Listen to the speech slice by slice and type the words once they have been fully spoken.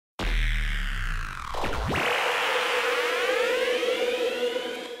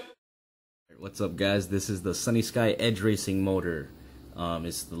What's up, guys? This is the Sunnysky Edge Racing motor.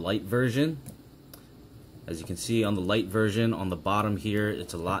 It's the light version. As you can see on the light version, on the bottom here,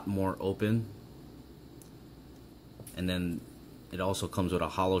 it's a lot more open. And then it also comes with a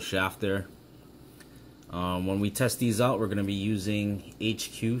hollow shaft there. When we test these out, we're going to be using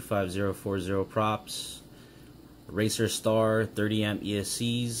HQ 5040 props, Racer Star 30 amp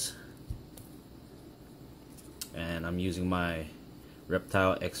ESCs, and I'm using my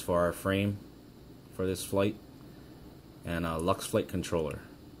Reptile X4R frame for this flight, and a Lux flight controller.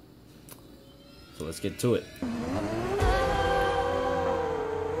 So let's get to it.